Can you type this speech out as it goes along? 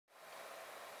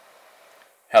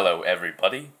Hello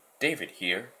everybody, David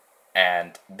here,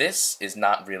 and this is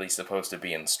not really supposed to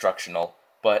be instructional,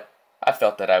 but I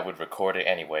felt that I would record it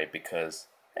anyway because,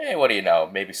 hey, what do you know,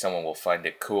 maybe someone will find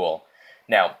it cool.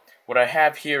 Now, what I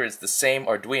have here is the same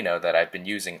Arduino that I've been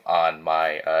using on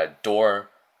my door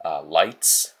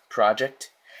lights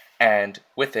project, and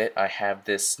with it I have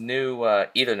this new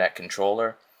Ethernet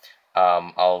controller.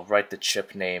 I'll write the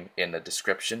chip name in the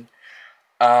description.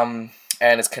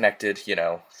 And it's connected,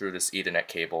 through this Ethernet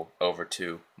cable over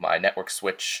to my network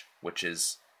switch, which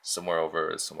is somewhere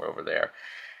over there.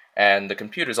 And the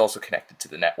computer is also connected to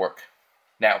the network.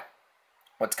 Now,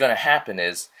 what's going to happen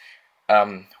is,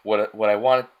 what I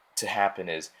want to happen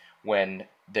is when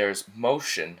there's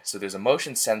motion, so there's a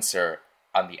motion sensor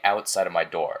on the outside of my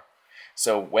door.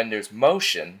 So when there's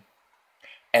motion,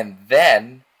 and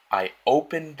then I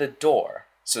open the door,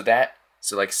 so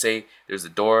like say there's a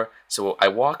door, so I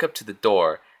walk up to the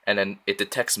door and then it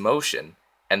detects motion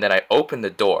and then I open the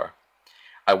door.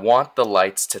 I want the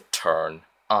lights to turn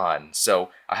on. So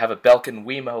I have a Belkin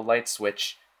WeMo Light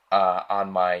Switch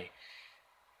on my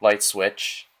light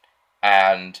switch,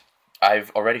 and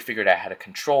I've already figured out how to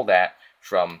control that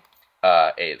from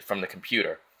the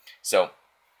computer. So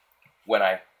when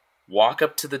I walk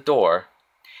up to the door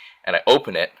and I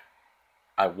open it,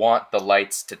 I want the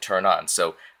lights to turn on.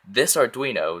 So this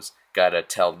Arduino's gotta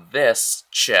tell this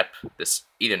chip, this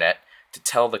Ethernet, to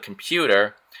tell the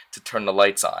computer to turn the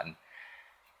lights on.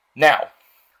 Now,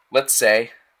 let's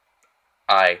say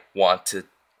I want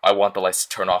the lights to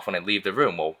turn off when I leave the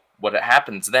room. Well, what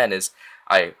happens then is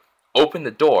I open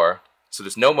the door, so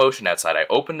there's no motion outside. I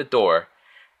open the door,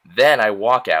 then I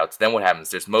walk out. Then what happens?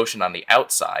 There's motion on the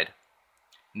outside,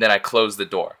 and then I close the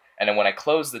door. And then when I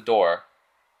close the door,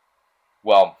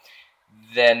 well,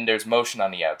 then there's motion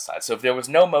on the outside. So if there was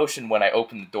no motion when I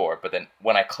opened the door, but then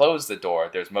when I close the door,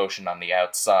 there's motion on the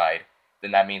outside,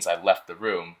 then that means I left the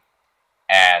room.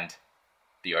 And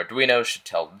the Arduino should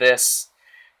tell this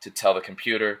to tell the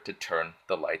computer to turn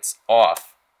the lights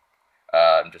off.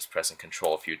 I'm just pressing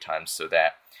Control a few times so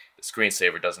that the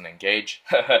screensaver doesn't engage.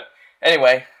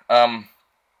 Anyway,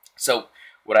 so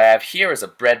what I have here is a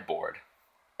breadboard,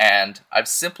 and I've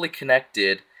simply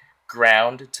connected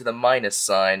ground to the minus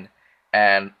sign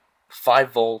and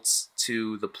 5 volts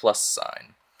to the plus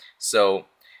sign. So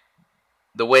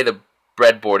the way the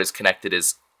breadboard is connected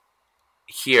is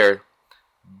here,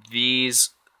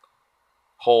 these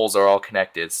holes are all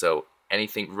connected, so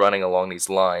anything running along these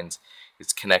lines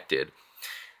is connected.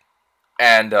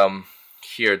 And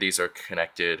here these are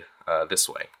connected this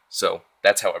way. So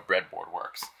that's how a breadboard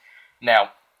works.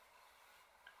 Now,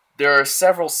 there are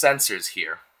several sensors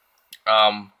here.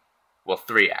 Well,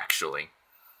 3 actually.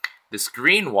 This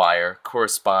green wire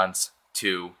corresponds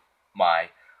to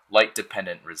my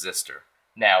light-dependent resistor.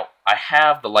 Now, I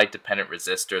have the light-dependent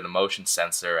resistor, the motion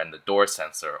sensor, and the door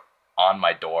sensor on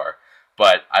my door,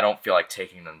 but I don't feel like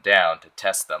taking them down to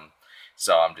test them,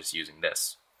 so I'm just using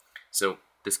this. So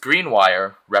this green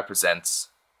wire represents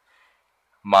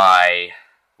my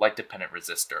light-dependent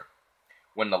resistor.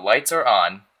 When the lights are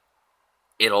on,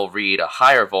 it'll read a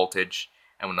higher voltage,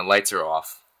 and when the lights are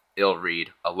off, it'll read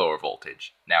a lower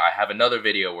voltage. Now, I have another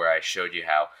video where I showed you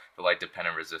how the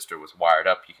light-dependent resistor was wired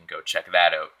up. You can go check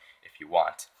that out if you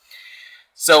want.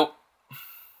 So,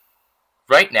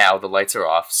 right now, the lights are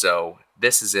off, so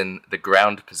this is in the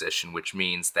ground position, which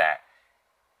means that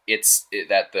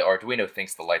that the Arduino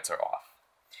thinks the lights are off.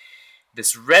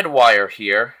 This red wire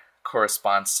here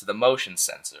corresponds to the motion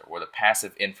sensor, or the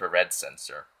passive infrared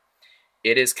sensor.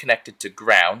 It is connected to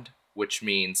ground, which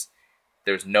means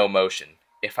there's no motion.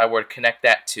 If I were to connect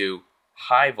that to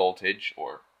high voltage,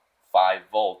 or 5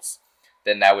 volts,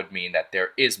 then that would mean that there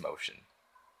is motion.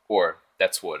 Or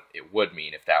that's what it would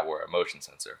mean if that were a motion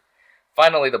sensor.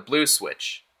 Finally, the blue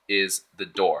switch is the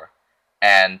door.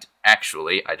 And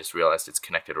actually, I just realized it's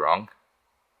connected wrong.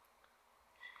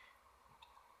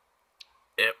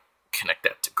 Yep, connect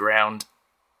that to ground.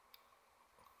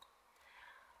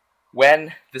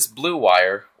 When this blue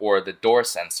wire, or the door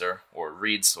sensor, or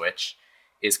read switch,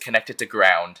 is connected to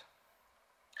ground,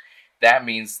 that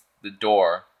means the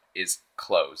door is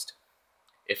closed.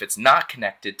 If it's not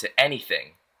connected to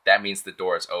anything, that means the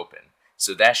door is open.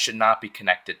 So that should not be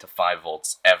connected to 5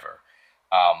 volts ever.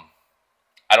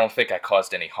 I don't think I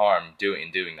caused any harm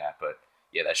doing that, but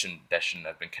yeah, that shouldn't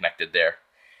have been connected there.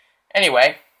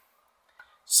 Anyway,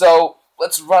 so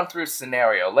let's run through a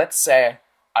scenario. Let's say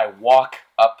I walk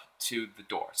up to the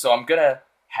door. So I'm gonna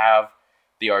have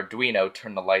the Arduino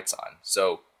turn the lights on.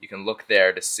 So you can look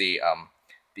there to see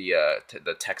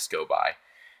the text go by.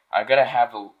 I'm gonna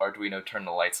have the Arduino turn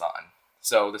the lights on.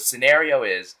 So the scenario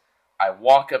is I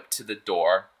walk up to the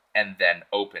door and then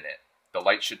open it, the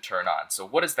light should turn on. So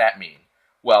what does that mean?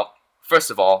 Well, first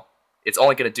of all, it's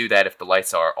only going to do that if the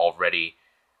lights are already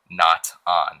not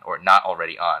on, or not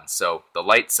already on. So the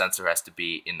light sensor has to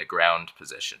be in the ground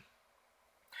position.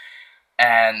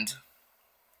 And,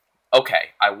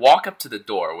 okay, I walk up to the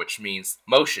door, which means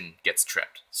motion gets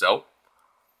tripped. So,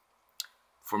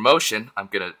 for motion, I'm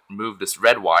going to move this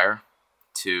red wire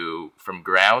from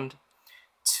ground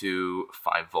to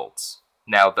 5 volts.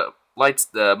 Now,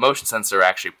 the motion sensor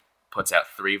actually puts out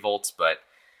 3 volts, but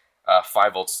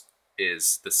 5 volts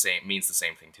means the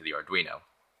same thing to the Arduino.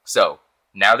 So,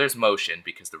 now there's motion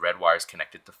because the red wire is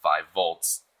connected to 5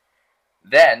 volts.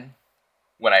 Then,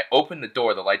 when I open the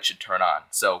door, the light should turn on.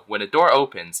 So, when a door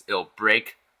opens, it'll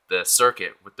break the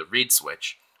circuit with the reed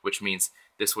switch, which means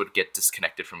this would get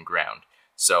disconnected from ground.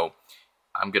 So,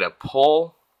 I'm going to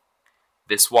pull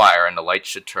this wire and the light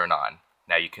should turn on.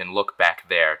 Now, you can look back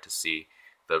there to see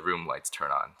the room lights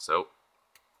turn on. So,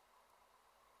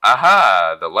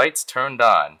 aha! The lights turned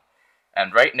on.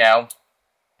 And right now,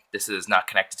 this is not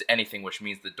connected to anything, which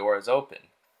means the door is open.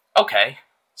 Okay,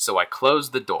 so I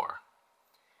close the door.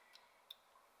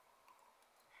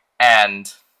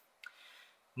 And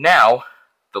now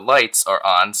the lights are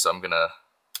on, so I'm going to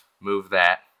move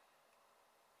that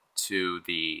to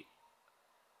the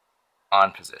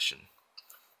on position.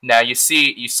 Now you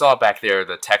saw back there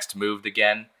the text moved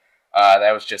again.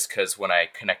 That was just because when I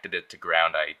connected it to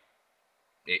ground,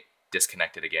 it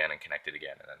disconnected again and connected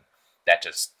again, and then that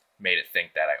just made it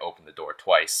think that I opened the door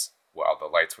twice while the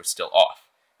lights were still off.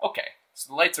 Okay,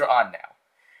 so the lights are on now.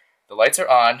 The lights are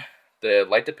on, the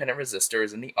light-dependent resistor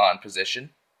is in the on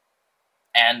position,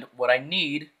 and what I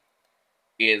need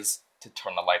is to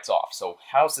turn the lights off. So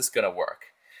how's this going to work?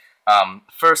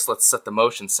 First, let's set the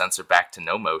motion sensor back to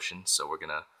no motion, so we're going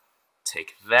to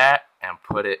take that and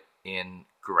put it in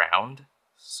ground.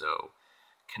 So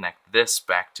connect this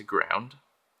back to ground.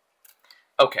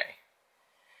 Okay.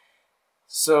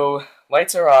 So,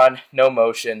 lights are on, no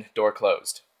motion, door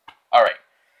closed. Alright,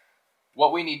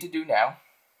 what we need to do now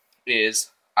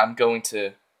is I'm going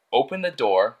to open the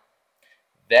door,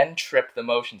 then trip the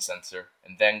motion sensor,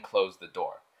 and then close the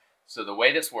door. So the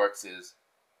way this works is,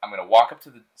 I'm going to walk up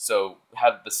to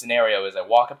the scenario is I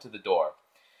walk up to the door,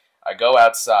 I go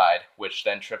outside, which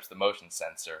then trips the motion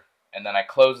sensor, and then I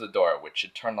close the door, which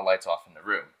should turn the lights off in the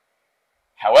room.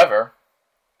 However,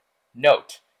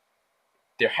 note,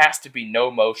 there has to be no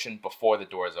motion before the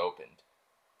door is opened.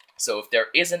 So if there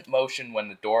isn't motion when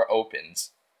the door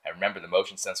opens, and remember the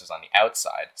motion sensor is on the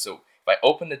outside, so if I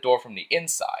open the door from the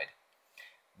inside,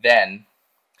 then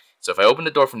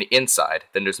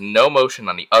there's no motion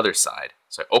on the other side.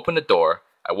 So I open the door,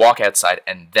 I walk outside,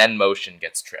 and then motion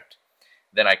gets tripped.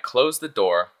 Then I close the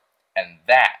door, and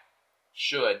that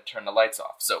should turn the lights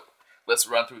off. So let's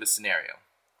run through the scenario.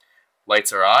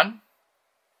 Lights are on.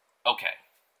 Okay.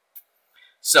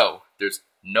 So, there's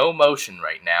no motion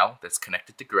right now that's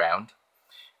connected to ground,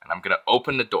 and I'm going to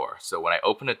open the door. So when I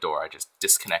open the door, I just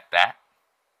disconnect that.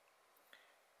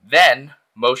 Then,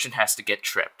 motion has to get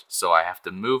tripped, so I have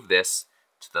to move this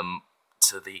to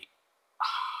the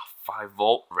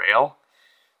 5-volt rail.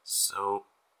 So,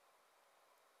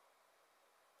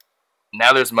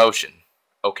 now there's motion.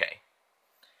 Okay.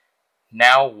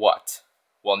 Now what?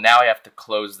 Well, now I have to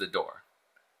close the door.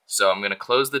 So I'm going to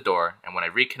close the door, and when I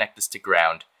reconnect this to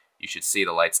ground, you should see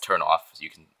the lights turn off. So you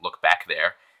can look back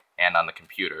there and on the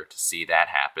computer to see that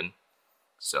happen.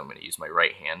 So I'm going to use my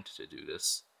right hand to do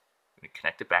this. I'm going to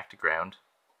connect it back to ground.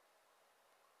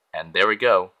 And there we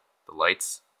go. The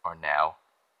lights are now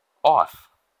off.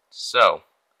 So,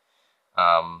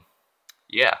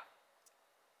 yeah.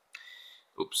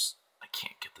 Oops, I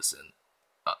can't get this in.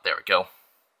 Oh, there we go.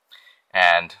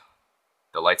 And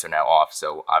the lights are now off,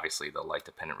 so obviously the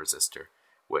light-dependent resistor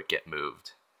would get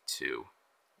moved to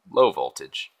low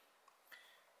voltage.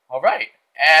 Alright,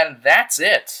 and that's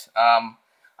it. I'm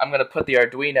going to put the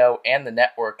Arduino and the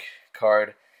network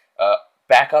card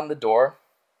back on the door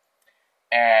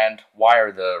and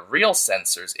wire the real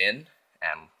sensors in,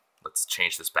 and let's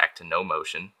change this back to no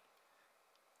motion.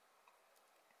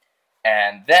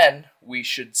 And then we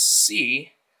should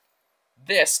see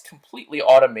this completely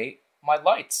automate my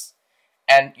lights.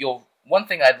 And one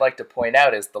thing I'd like to point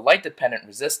out is the light-dependent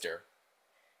resistor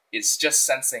is just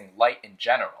sensing light in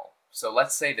general. So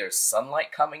let's say there's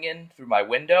sunlight coming in through my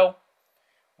window.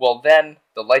 Well, then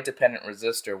the light-dependent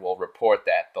resistor will report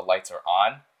that the lights are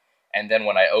on. And then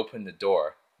when I open the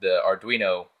door, the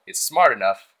Arduino is smart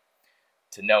enough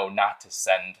to know not to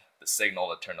send the signal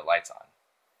to turn the lights on.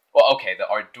 Well, okay, the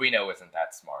Arduino isn't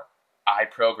that smart. I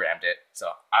programmed it, so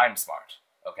I'm smart,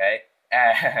 okay?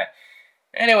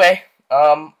 Anyway,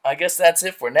 I guess that's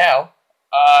it for now.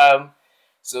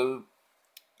 So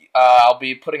I'll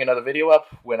be putting another video up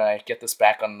when I get this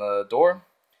back on the door,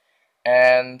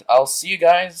 and I'll see you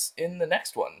guys in the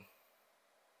next one.